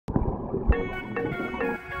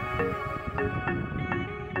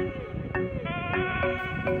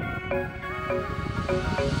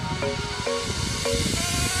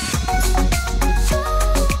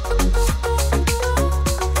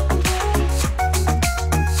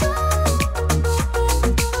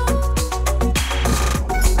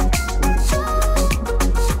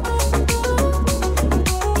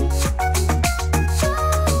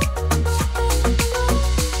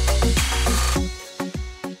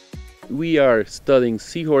We are studying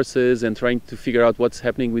seahorses and trying to figure out what's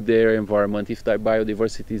happening with their environment, if the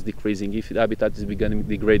biodiversity is decreasing, if the habitat is becoming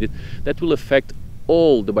degraded. That will affect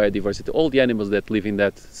all the biodiversity, all the animals that live in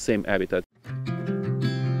that same habitat.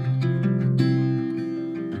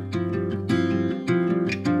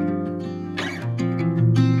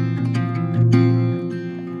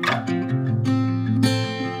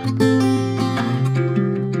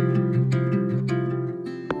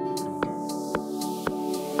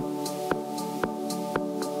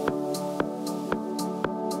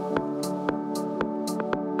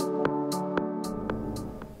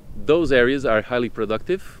 Those areas are highly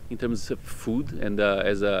productive in terms of food and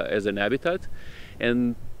as an habitat,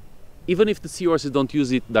 and even if the seahorses don't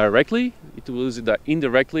use it directly, it will use it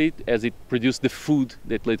indirectly as it produces the food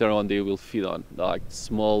that later on they will feed on, like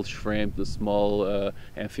small shrimp, the small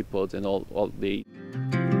amphipods and all they eat.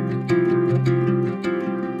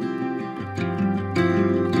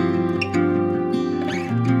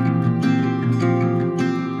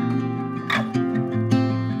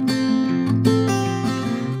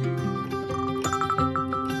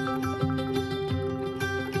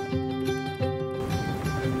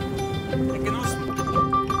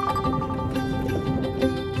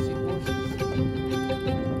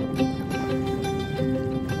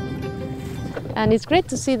 And it's great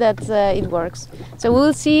to see that it works. So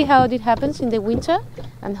we'll see how it happens in the winter,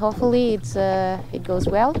 and hopefully it goes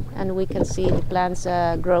well and we can see the plants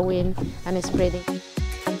growing and spreading.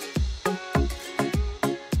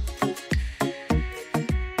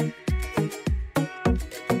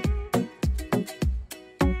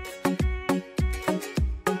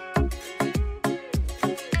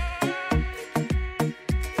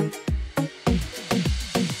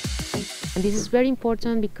 And this is very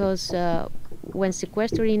important because when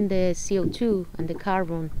sequestering the CO2 and the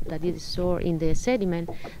carbon that is stored in the sediment,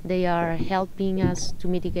 they are helping us to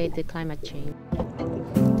mitigate the climate change.